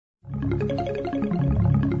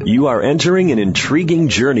You are entering an intriguing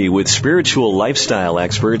journey with spiritual lifestyle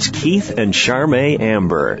experts Keith and Charmaine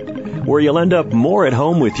Amber, where you'll end up more at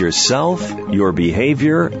home with yourself, your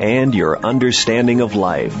behavior, and your understanding of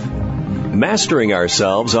life. Mastering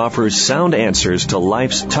Ourselves offers sound answers to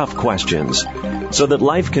life's tough questions so that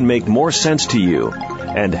life can make more sense to you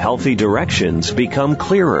and healthy directions become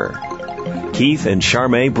clearer. Keith and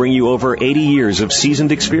Charmaine bring you over 80 years of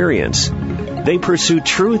seasoned experience. They pursue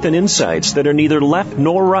truth and insights that are neither left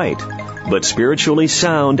nor right, but spiritually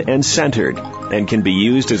sound and centered, and can be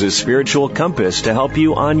used as a spiritual compass to help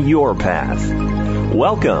you on your path.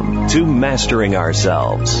 Welcome to Mastering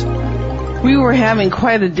Ourselves. We were having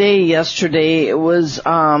quite a day yesterday. It was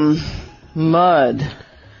mud.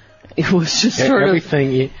 It was just sort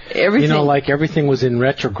everything, everything. You know, like everything was in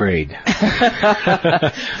retrograde.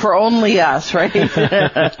 For only us, right?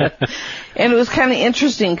 And it was kind of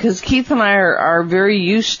interesting because Keith and I are very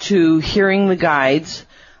used to hearing the guides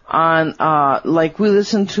on, like we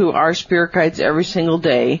listen to our spirit guides every single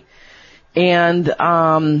day.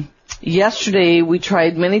 And yesterday we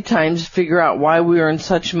tried many times to figure out why we were in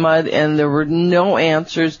such mud, and there were no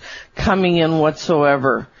answers coming in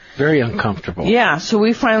whatsoever. Very uncomfortable. Yeah, so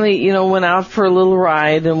we finally, went out for a little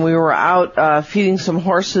ride, and we were out feeding some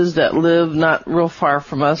horses that live not real far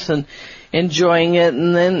from us and enjoying it.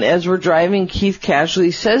 And then as we're driving, Keith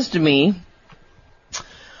casually says to me,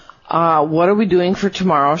 what are we doing for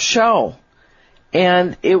tomorrow's show?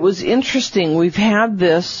 And it was interesting. We've had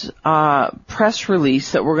this press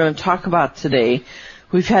release that we're going to talk about today.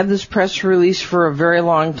 We've had this press release for a very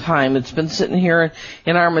long time. It's been sitting here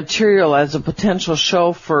in our material as a potential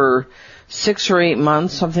show for 6 or 8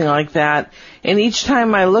 months, something like that. And each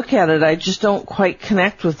time I look at it, I just don't quite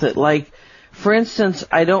connect with it. Like, for instance,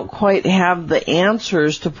 I don't quite have the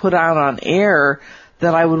answers to put out on air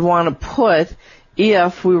that I would want to put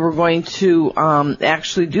if we were going to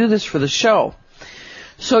actually do this for the show.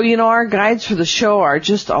 So, our guides for the show are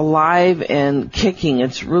just alive and kicking.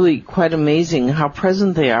 It's really quite amazing how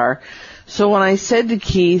present they are. So when I said to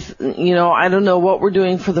Keith, I don't know what we're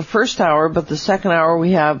doing for the first hour, but the second hour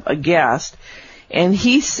we have a guest. And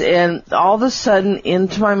and all of a sudden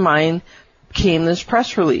into my mind came this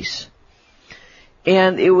press release.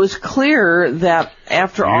 And it was clear that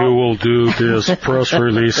after all... You will do this press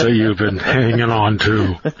release that you've been hanging on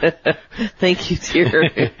to. Thank you,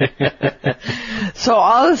 dear. So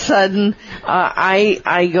all of a sudden,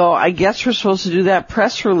 I go, I guess we're supposed to do that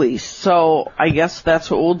press release. So I guess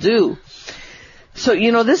that's what we'll do. So,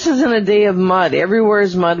 this isn't a day of mud. Everywhere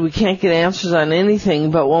is mud. We can't get answers on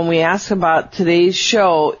anything. But when we ask about today's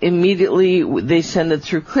show, immediately they send it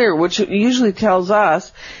through clear, which usually tells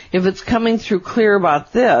us if it's coming through clear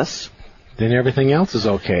about this, then everything else is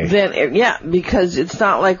okay. Then, yeah, because it's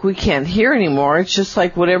not like we can't hear anymore. It's just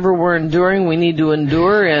like whatever we're enduring, we need to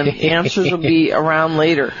endure, and answers will be around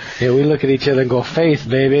later. Yeah, we look at each other and go, faith,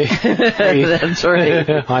 baby. Faith. That's right.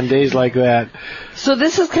 On days like that. So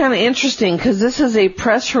this is kind of interesting because this is a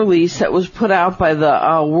press release that was put out by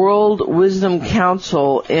the World Wisdom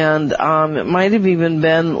Council, and it might have even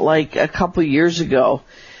been like a couple years ago.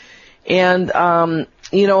 And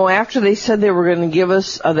after they said they were going to give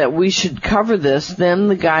us that we should cover this, then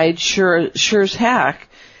the guide sure as heck,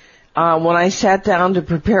 when I sat down to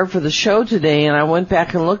prepare for the show today and I went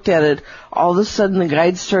back and looked at it, all of a sudden the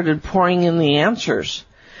guide started pouring in the answers.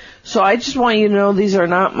 So I just want you to know these are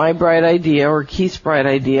not my bright idea or Keith's bright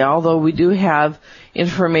idea, although we do have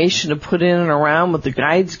information to put in and around what the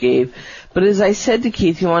guides gave. But as I said to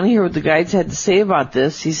Keith, you want to hear what the guides had to say about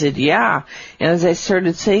this? He said, yeah. And as I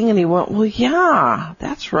started saying it, he went, well, yeah,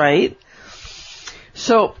 that's right.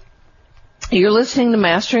 So you're listening to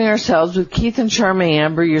Mastering Ourselves with Keith and Charmaine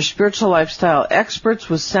Amber, your spiritual lifestyle experts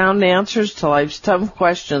with sound answers to life's tough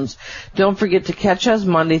questions. Don't forget to catch us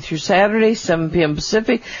Monday through Saturday, 7 p.m.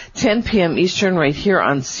 Pacific, 10 p.m. Eastern, right here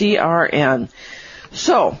on CRN.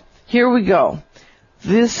 So here we go.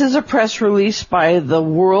 This is a press release by the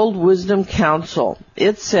World Wisdom Council.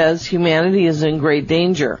 It says humanity is in great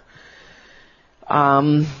danger.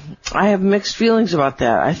 I have mixed feelings about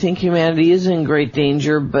that. I think humanity is in great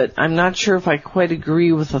danger, but I'm not sure if I quite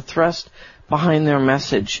agree with the thrust behind their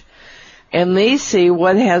message. And they say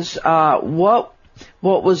what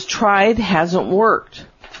was tried hasn't worked.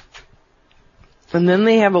 And then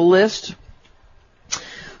they have a list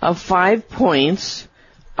of 5 points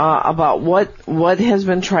about what has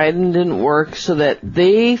been tried and didn't work, so that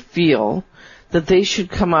they feel that they should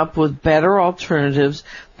come up with better alternatives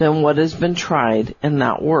than what has been tried and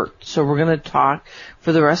not worked. So we're going to talk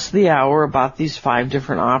for the rest of the hour about these 5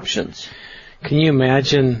 different options. Can you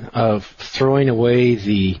imagine throwing away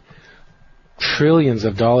the trillions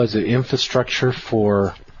of dollars of infrastructure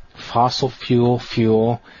for fossil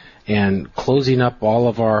fuel and closing up all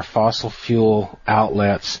of our fossil fuel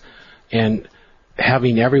outlets and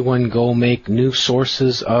having everyone go make new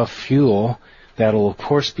sources of fuel that'll, of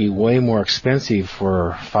course, be way more expensive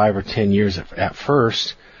for 5 or 10 years at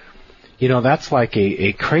first, that's like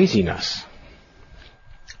a craziness.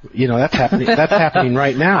 That's happening. That's happening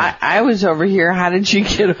right now. I was over here. How did you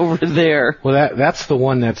get over there? Well, that's the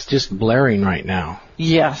one that's just blaring right now.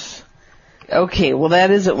 Yes. Okay. Well, that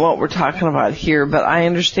isn't what we're talking about here, but I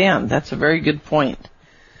understand. That's a very good point.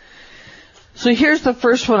 So here's the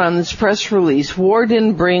first one on this press release. War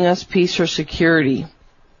didn't bring us peace or security.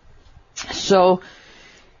 So,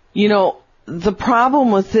 the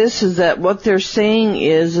problem with this is that what they're saying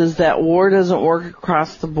is that war doesn't work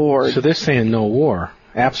across the board. So they're saying no war.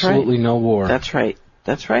 Absolutely no war. That's right.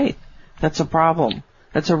 That's a problem.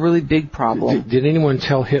 That's a really big problem. Did anyone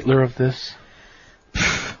tell Hitler of this?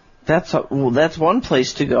 That's one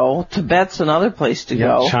place to go. Tibet's another place to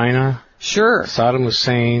go. China. Sure. Saddam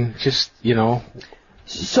Hussein,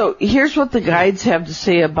 So here's what the guides have to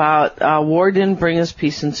say about war didn't bring us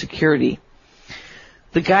peace and security.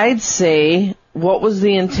 The guides say, what was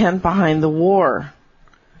the intent behind the war?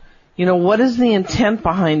 What is the intent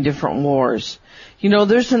behind different wars?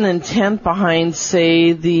 There's an intent behind,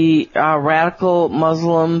 say, the radical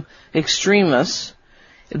Muslim extremists.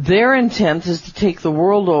 Their intent is to take the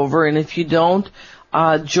world over, and if you don't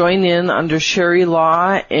join in under Sharia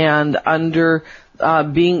law and under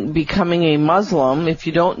becoming a Muslim, if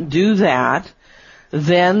you don't do that,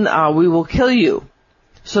 then we will kill you.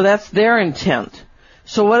 So that's their intent.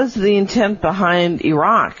 So what is the intent behind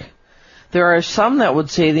Iraq? There are some that would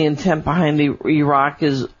say the intent behind Iraq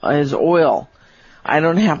is oil. I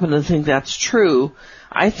don't happen to think that's true.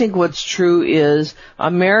 I think what's true is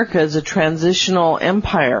America is a transitional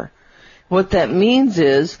empire. What that means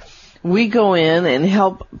is we go in and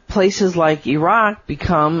help places like Iraq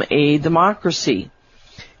become a democracy.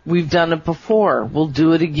 We've done it before. We'll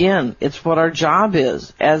do it again. It's what our job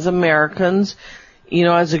is as Americans,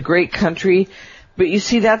 as a great country. But you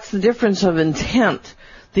see, that's the difference of intent.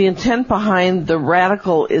 The intent behind the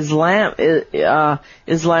radical Islamist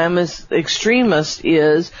extremist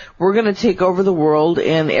is we're going to take over the world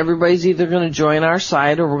and everybody's either going to join our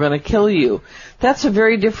side or we're going to kill you. That's a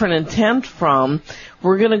very different intent from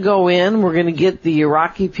we're going to go in, we're going to get the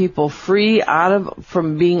Iraqi people free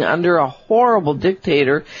from being under a horrible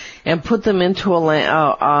dictator and put them into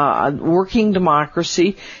a working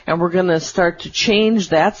democracy, and we're going to start to change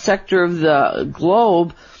that sector of the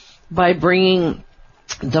globe by bringing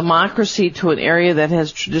democracy to an area that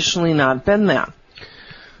has traditionally not been that.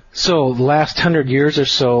 So the last 100 years or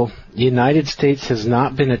so, the United States has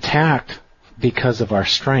not been attacked because of our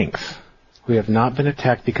strength. We have not been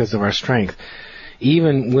attacked because of our strength.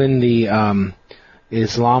 Even when the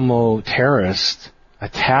Islamo-terrorists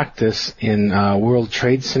attacked us in World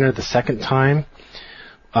Trade Center the second time,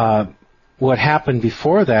 what happened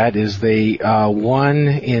before that is they won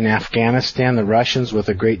in Afghanistan, the Russians, with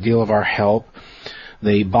a great deal of our help.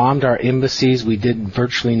 They bombed our embassies. We did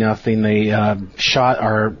virtually nothing. They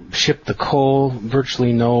shipped the coal,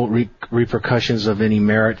 virtually no repercussions of any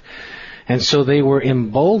merit. And so they were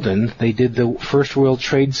emboldened. They did the first World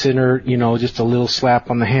Trade Center, just a little slap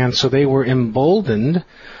on the hand. So they were emboldened,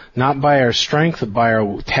 not by our strength, but by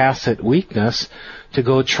our tacit weakness, to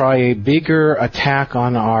go try a bigger attack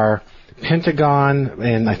on our Pentagon,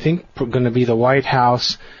 and I think going to be the White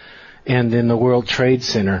House, and then the World Trade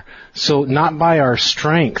Center. So not by our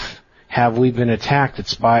strength have we been attacked,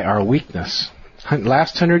 it's by our weakness.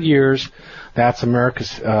 Last 100 years, that's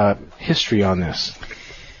America's history on this.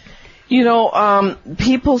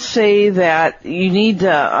 People say that we need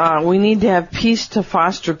to have peace to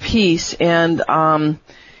foster peace, and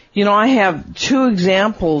I have two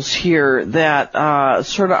examples here that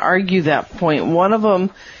sort of argue that point. One of them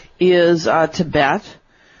is Tibet.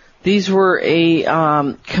 These were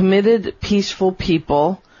a committed, peaceful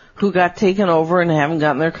people who got taken over and haven't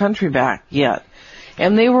gotten their country back yet.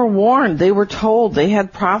 And they were warned, they were told, they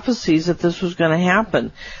had prophecies that this was going to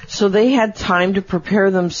happen. So they had time to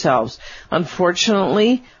prepare themselves.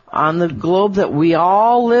 Unfortunately, on the globe that we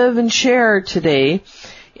all live and share today,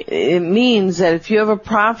 it means that if you have a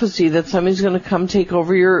prophecy that somebody's going to come take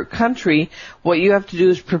over your country, what you have to do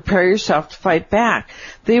is prepare yourself to fight back.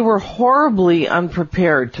 They were horribly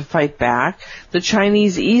unprepared to fight back. The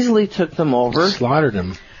Chinese easily took them over. Slaughtered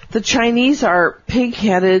them. The Chinese are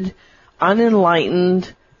pig-headed,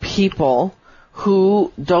 unenlightened people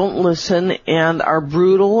who don't listen and are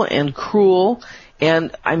brutal and cruel.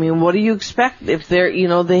 And, what do you expect if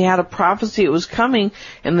they had a prophecy it was coming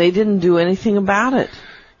and they didn't do anything about it?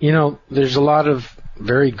 There's a lot of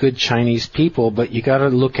very good Chinese people, but you got to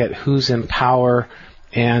look at who's in power,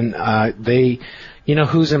 and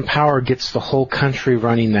who's in power gets the whole country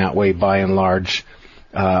running that way by and large.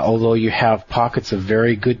 Although you have pockets of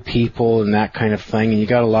very good people and that kind of thing, and you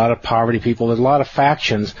got a lot of poverty people, there's a lot of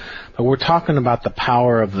factions, but we're talking about the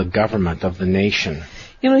power of the government, of the nation.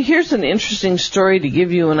 Here's an interesting story to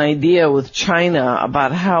give you an idea with China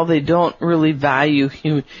about how they don't really value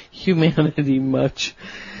humanity much.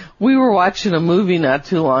 We were watching a movie not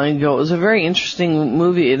too long ago. It was a very interesting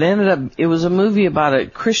movie. It was a movie about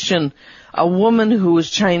a woman who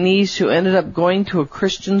was Chinese who ended up going to a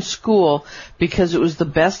Christian school because it was the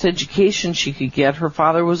best education she could get. Her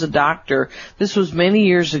father was a doctor. This was many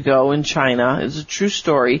years ago in China. It's a true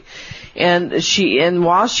story. And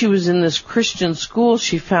while she was in this Christian school,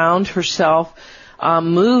 she found herself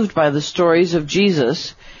moved by the stories of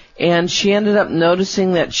Jesus. And she ended up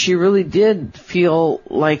noticing that she really did feel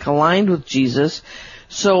like aligned with Jesus.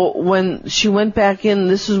 So when she went back in,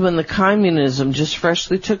 this is when the communism just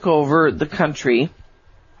freshly took over the country,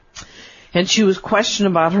 and she was questioned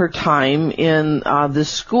about her time in this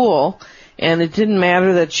school, and it didn't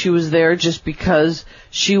matter that she was there just because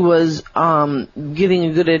she was getting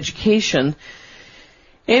a good education.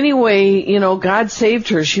 Anyway, God saved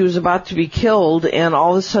her. She was about to be killed, and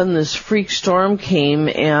all of a sudden this freak storm came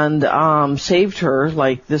and saved her,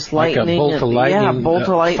 like this lightning. Like a bolt of lightning. Yeah, bolt of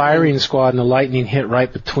lightning. Firing squad, and the lightning hit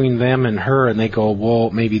right between them and her, and they go, well,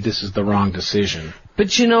 maybe this is the wrong decision.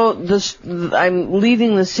 But I'm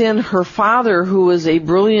leading this in. Her father, who was a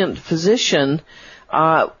brilliant physician,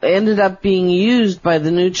 ended up being used by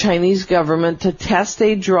the new Chinese government to test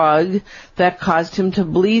a drug that caused him to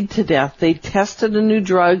bleed to death. They tested a new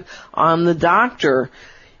drug on the doctor.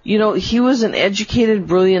 He was an educated,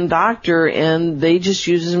 brilliant doctor, and they just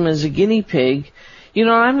used him as a guinea pig.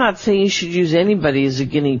 I'm not saying you should use anybody as a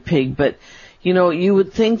guinea pig, but, you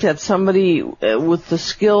would think that somebody with the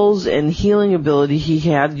skills and healing ability he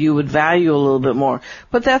had, you would value a little bit more.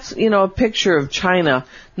 But that's, a picture of China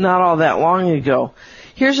not all that long ago.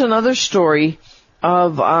 Here's another story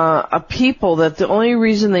of a people that the only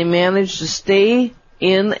reason they managed to stay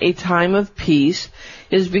in a time of peace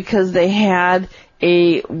is because they had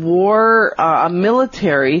a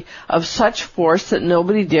military of such force that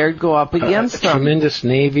nobody dared go up against them. A tremendous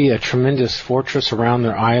navy, a tremendous fortress around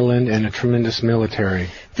their island, and a tremendous military.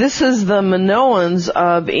 This is the Minoans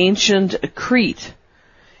of ancient Crete.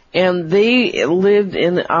 And they lived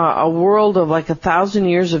in a world of like 1,000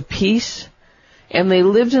 years of peace. And they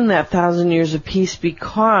lived in that 1,000 years of peace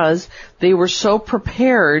because they were so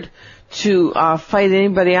prepared to fight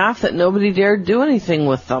anybody off that nobody dared do anything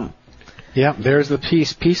with them. Yeah, there's the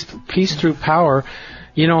peace. Peace through power.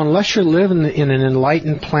 Unless you're living in an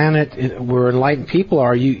enlightened planet where enlightened people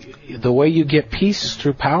are, the way you get peace is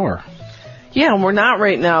through power. Yeah, and we're not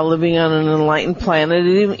right now living on an enlightened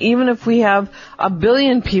planet. Even if we have 1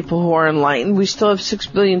 billion people who are enlightened, we still have 6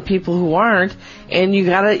 billion people who aren't, and you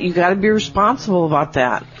gotta be responsible about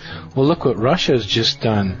that. Well, look what Russia's just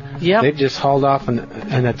done. Yep. They've just hauled off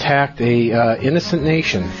and attacked a innocent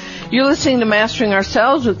nation. You're listening to Mastering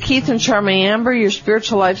Ourselves with Keith and Charmaine Amber, your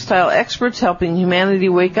spiritual lifestyle experts helping humanity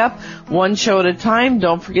wake up one show at a time.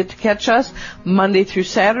 Don't forget to catch us Monday through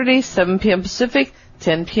Saturday, 7 p.m. Pacific,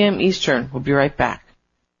 10 p.m. Eastern. We'll be right back.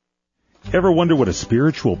 Ever wonder what a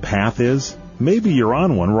spiritual path is? Maybe you're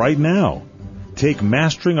on one right now. Take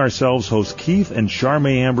Mastering Ourselves host Keith and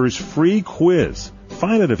Charmaine Amber's free quiz.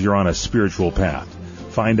 Find out if you're on a spiritual path.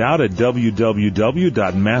 Find out at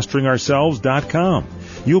www.masteringourselves.com.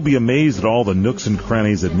 You'll be amazed at all the nooks and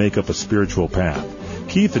crannies that make up a spiritual path.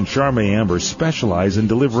 Keith and Charmaine Amber specialize in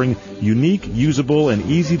delivering unique, usable, and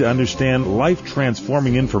easy-to-understand,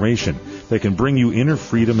 life-transforming information that can bring you inner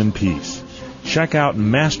freedom and peace. Check out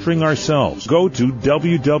Mastering Ourselves. Go to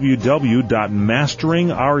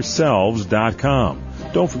www.masteringourselves.com.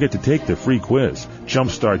 Don't forget to take the free quiz.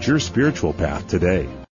 Jumpstart your spiritual path today.